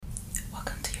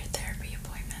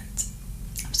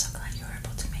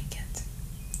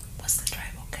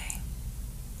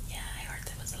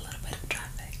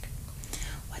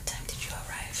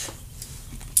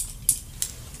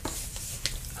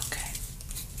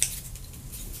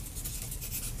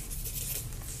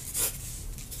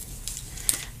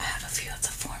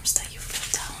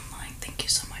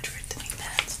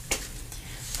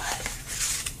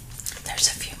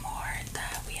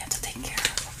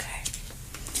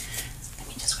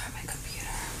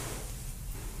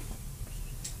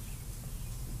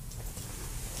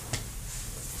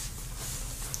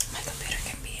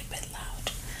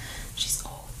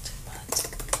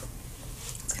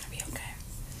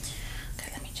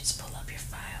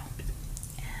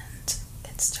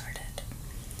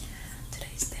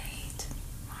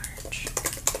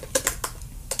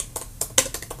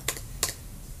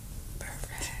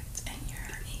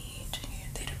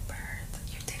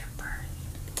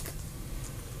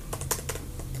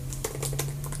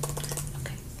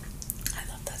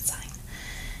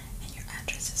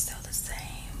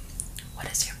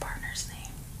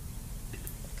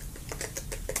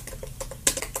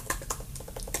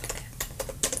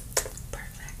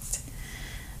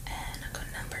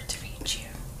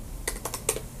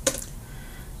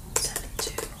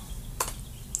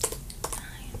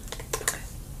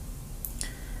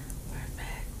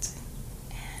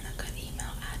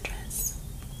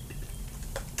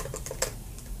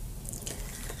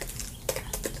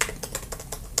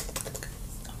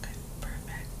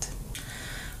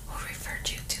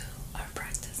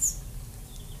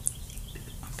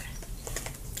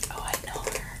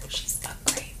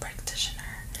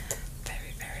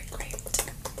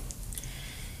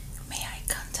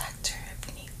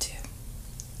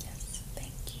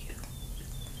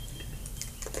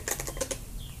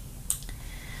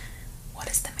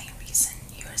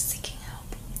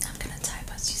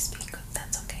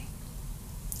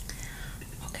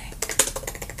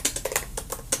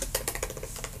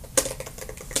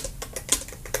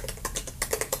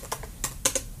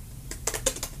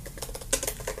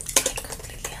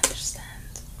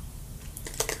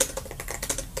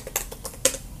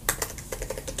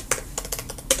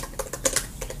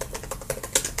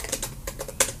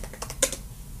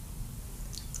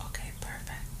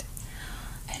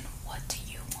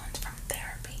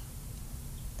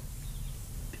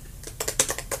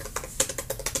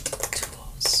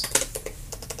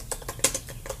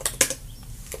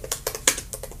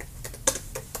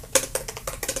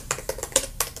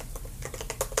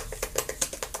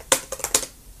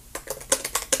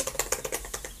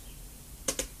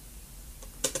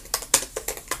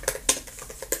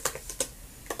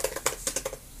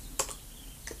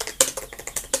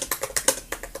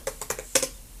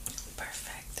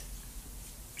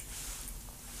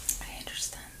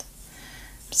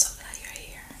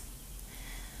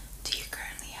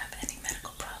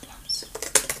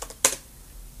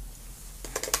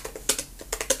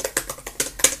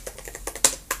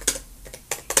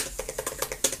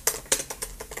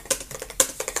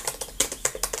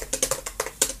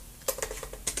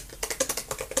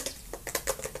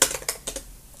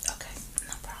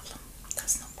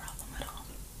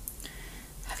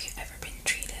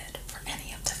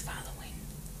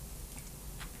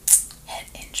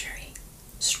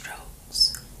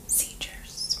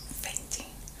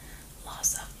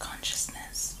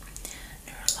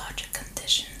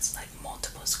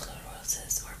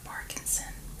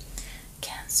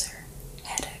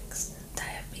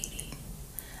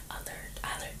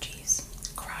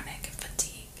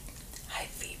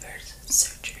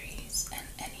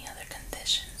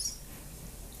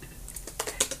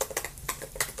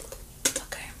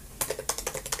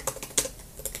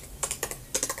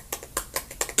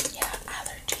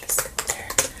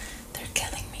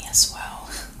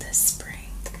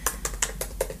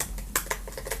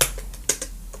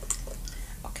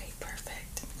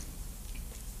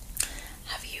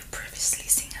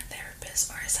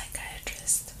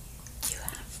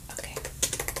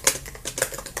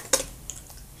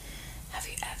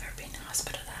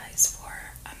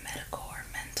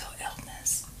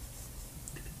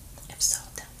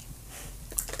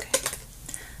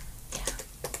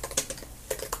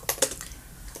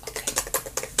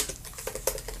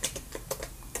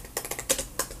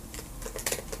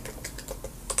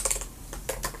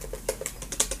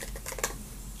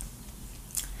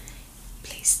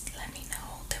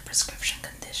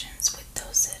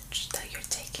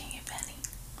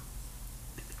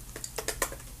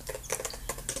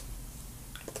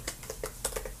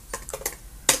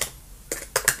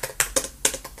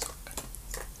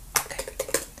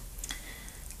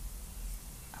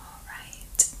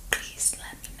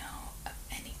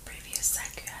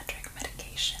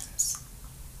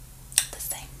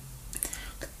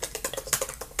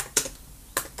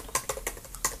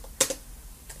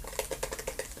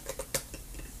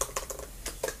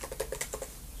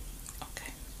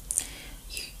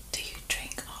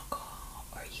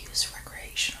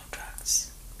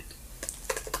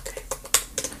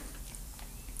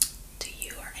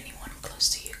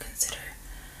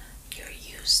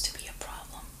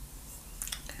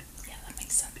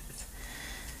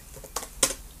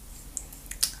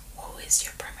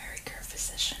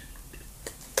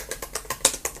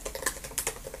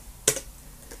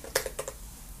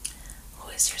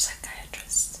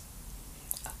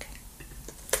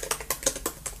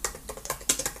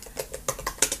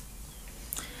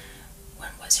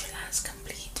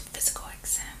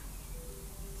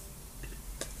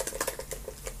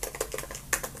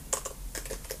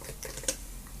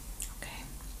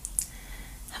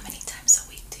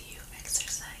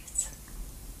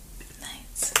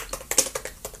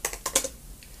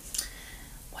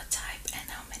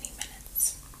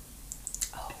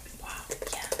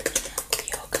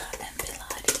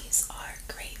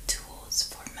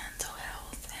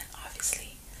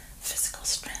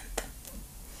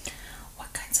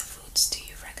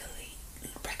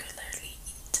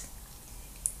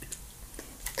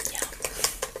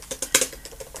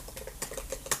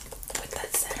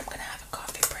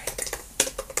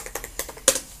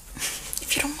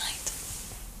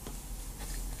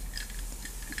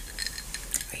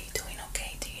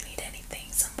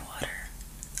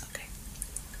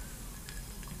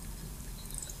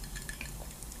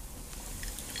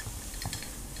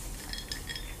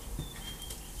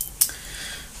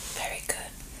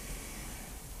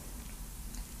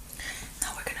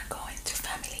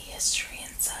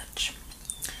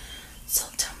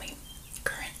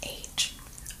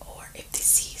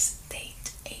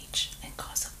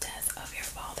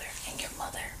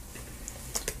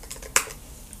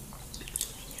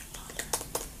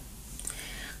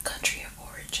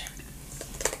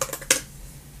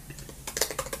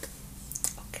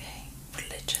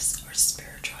religious or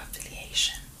spiritual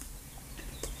affiliation.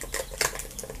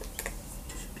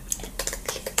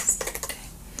 Okay.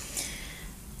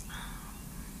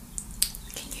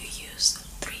 Can you use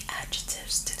three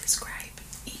adjectives to describe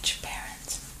each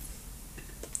parent?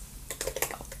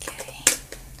 Okay.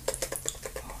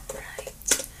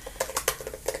 Alright.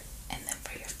 And then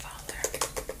for your father.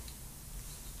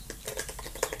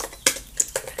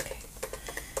 Okay.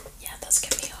 Yeah, those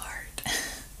can be hard.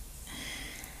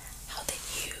 How did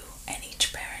you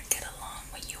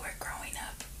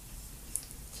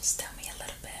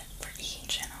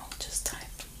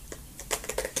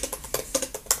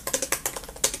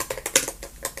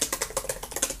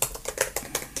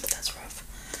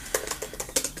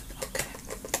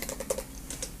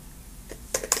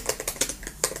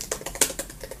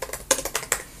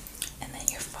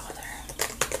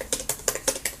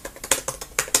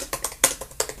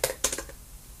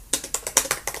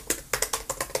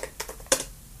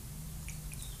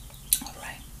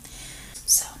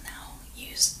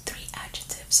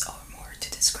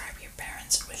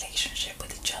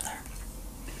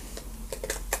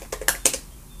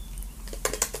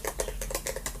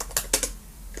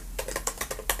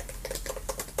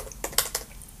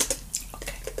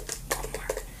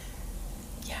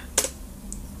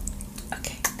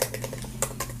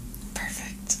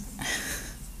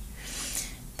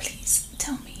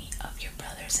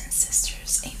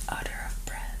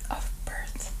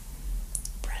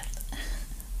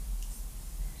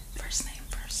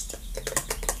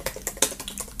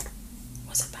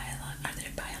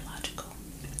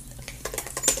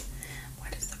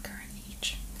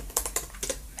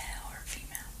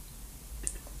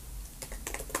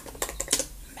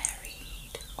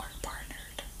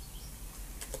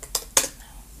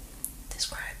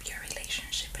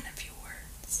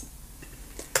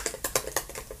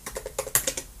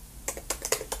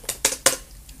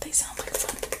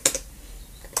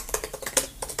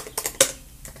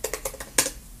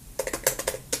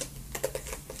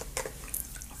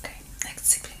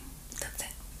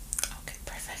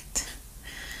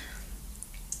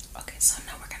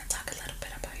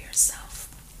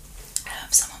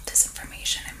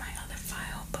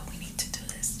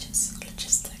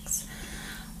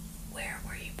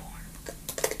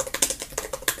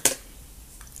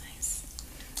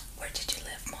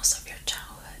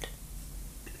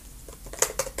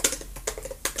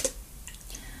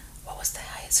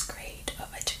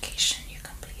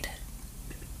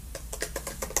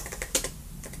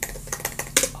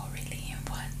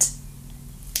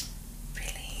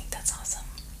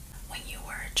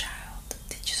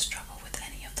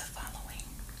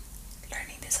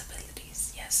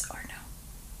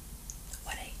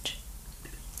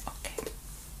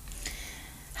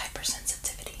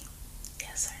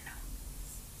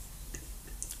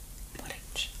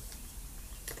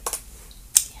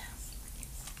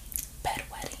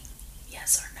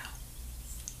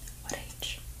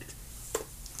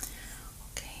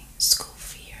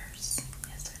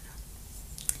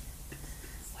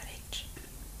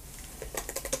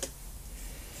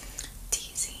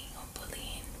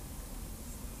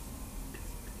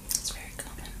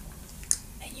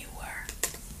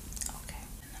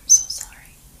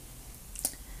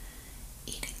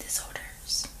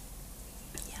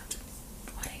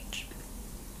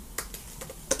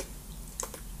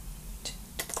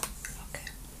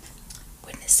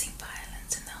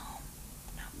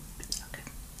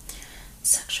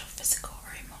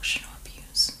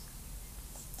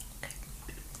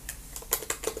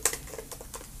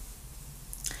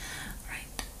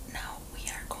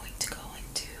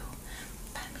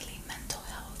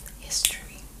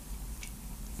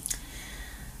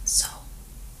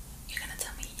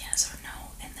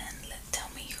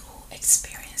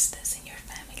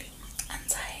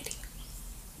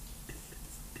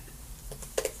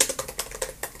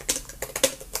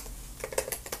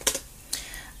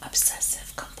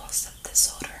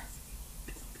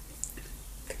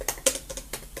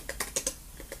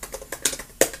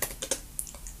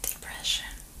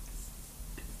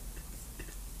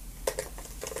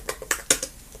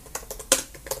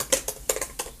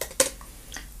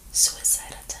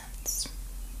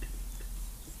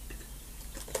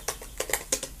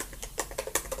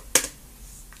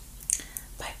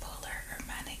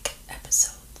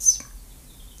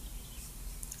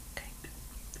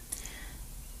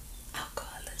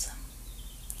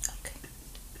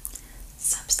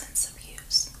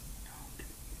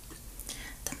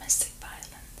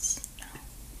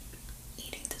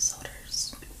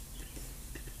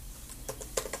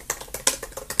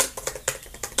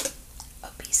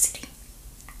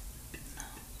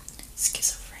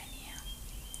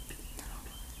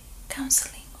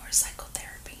counseling or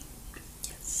psychotherapy?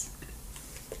 Yes.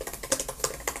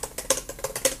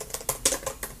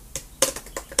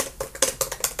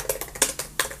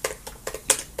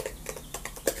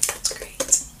 That's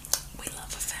great. We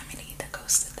love a family that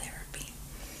goes to therapy.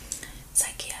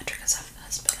 Psychiatric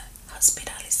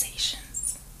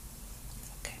hospitalizations.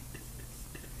 Okay.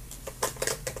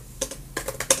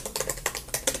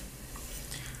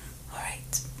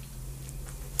 Alright.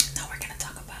 Now we're going to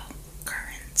talk about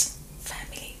current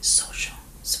family social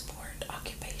support,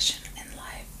 occupation, and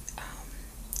life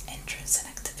interests and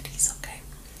activities. Okay.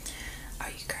 Are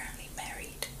you currently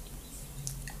married?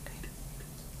 Okay.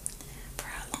 For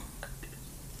how long?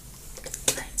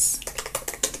 Nice.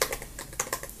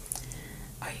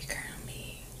 Are you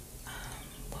currently,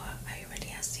 well, I already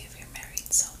asked you if you're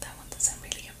married, so that one doesn't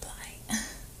really apply.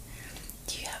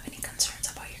 Do you have any concerns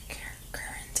about your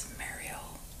current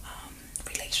marital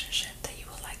relationship that you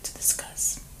would like to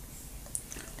discuss?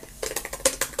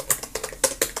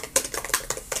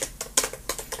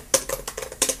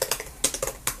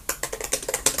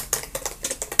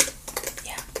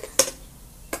 Yeah.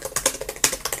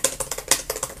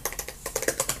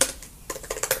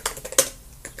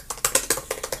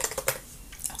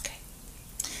 Okay.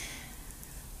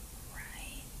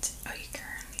 Right. Are you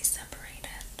currently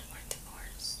separated or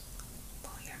divorced?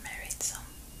 Well, you're married, so.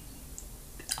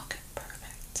 Okay,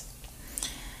 perfect.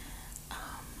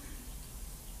 Um,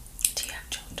 do you have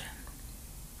children?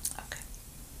 Okay.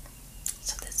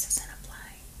 So this doesn't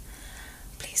apply.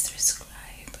 Please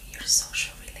describe your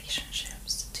social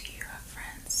relationships. Do you have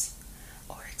friends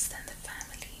or extended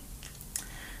family?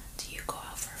 Do you go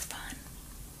out for fun?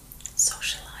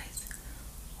 Socialize?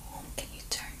 Whom can you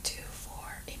turn to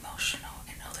for emotional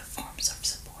and other forms of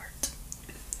support?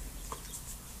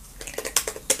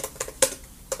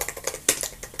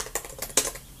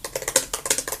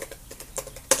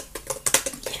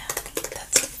 Yeah,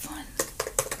 that's fun.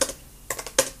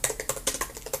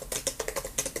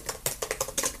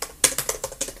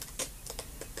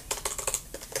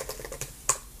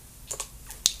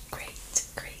 Great,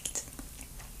 great.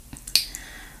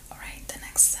 Alright, the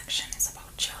next section is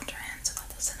about children, so that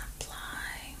doesn't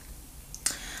apply.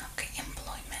 Okay,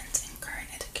 employment and current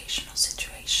educational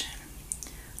situation.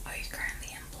 Are you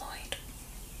currently employed?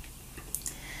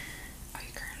 Are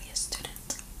you currently a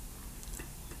student?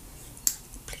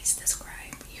 Please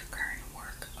describe your current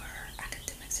work or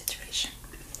academic situation.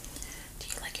 Do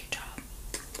you like your job?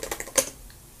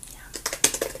 Yeah.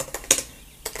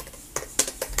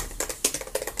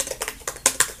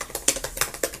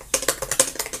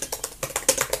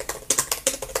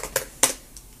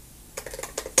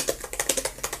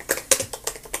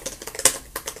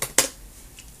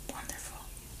 Wonderful.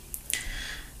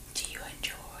 Do you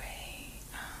enjoy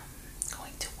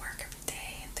going to work every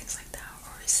day and things like that,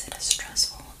 or is it a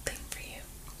stressful thing for you?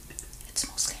 It's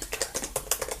mostly enjoyable.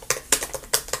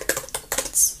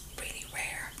 That's really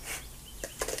rare,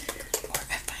 or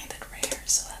I find it rare,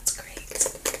 so that's great.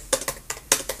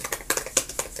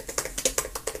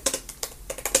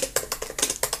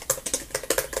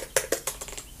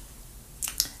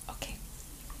 Okay.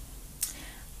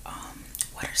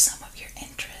 What are some of your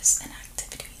interests and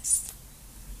activities?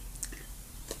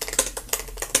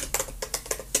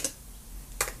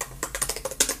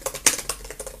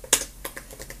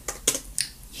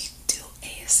 You do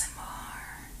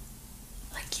ASMR,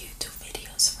 like you do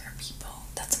videos for people.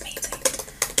 That's amazing.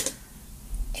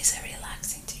 Is it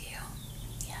relaxing to you?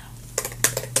 Yeah.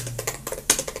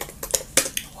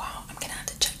 Wow, I'm gonna have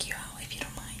to check you out if you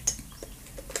don't mind.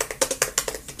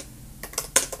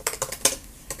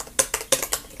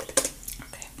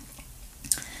 Okay.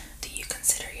 Do you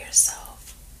consider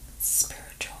yourself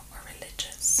spiritual or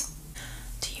religious?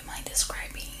 Do you mind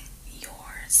describing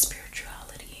your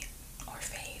spirituality or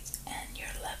faith and your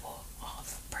level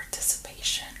of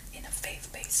participation in a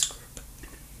faith-based group?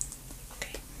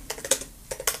 Okay.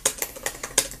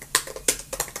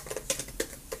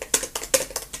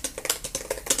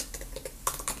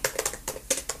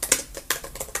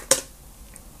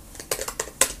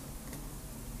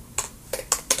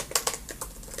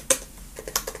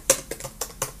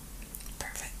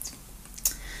 Perfect.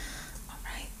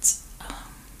 Alright.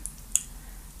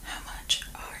 How much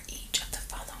are each of the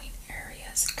following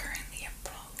areas currently a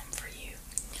problem for you?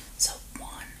 So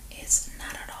one is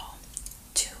not at all.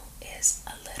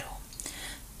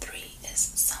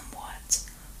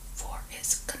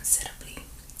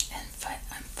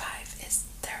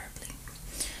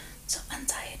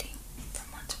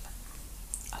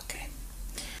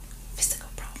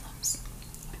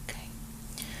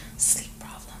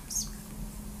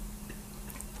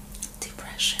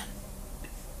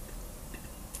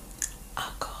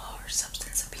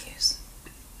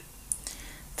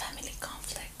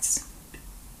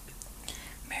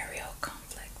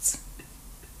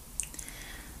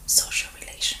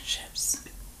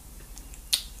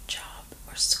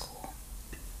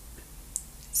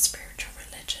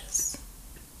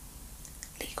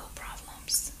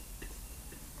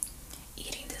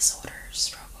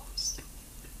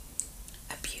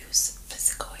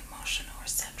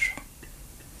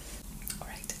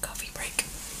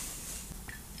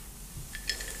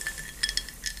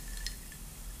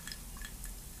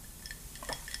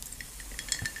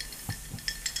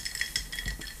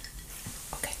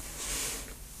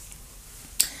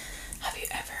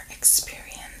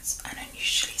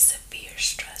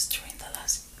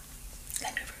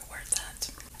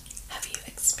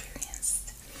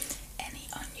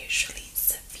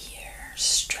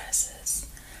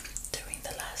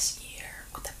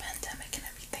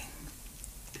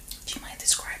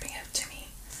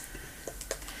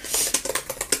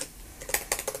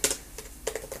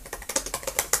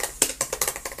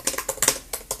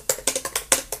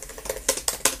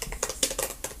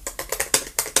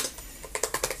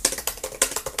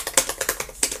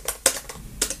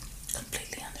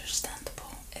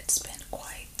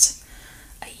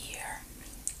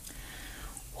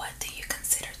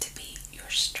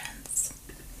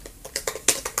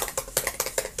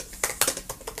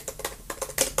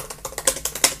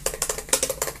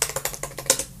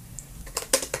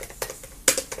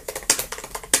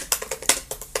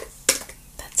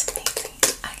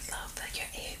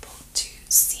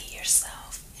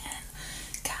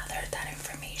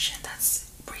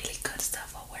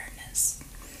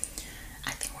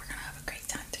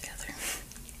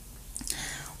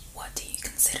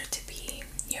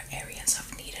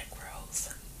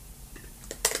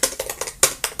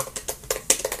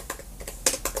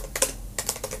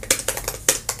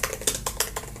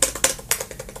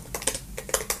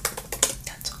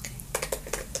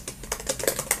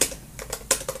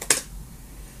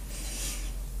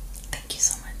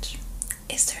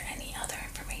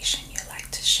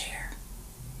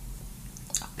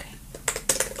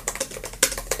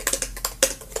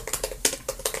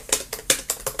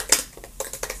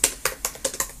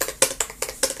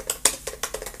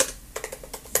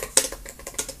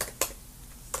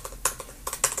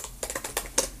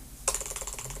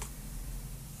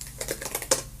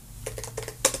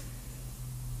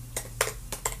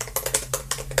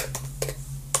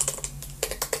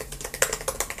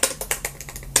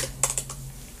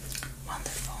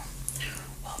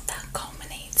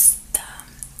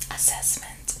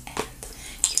 assessment.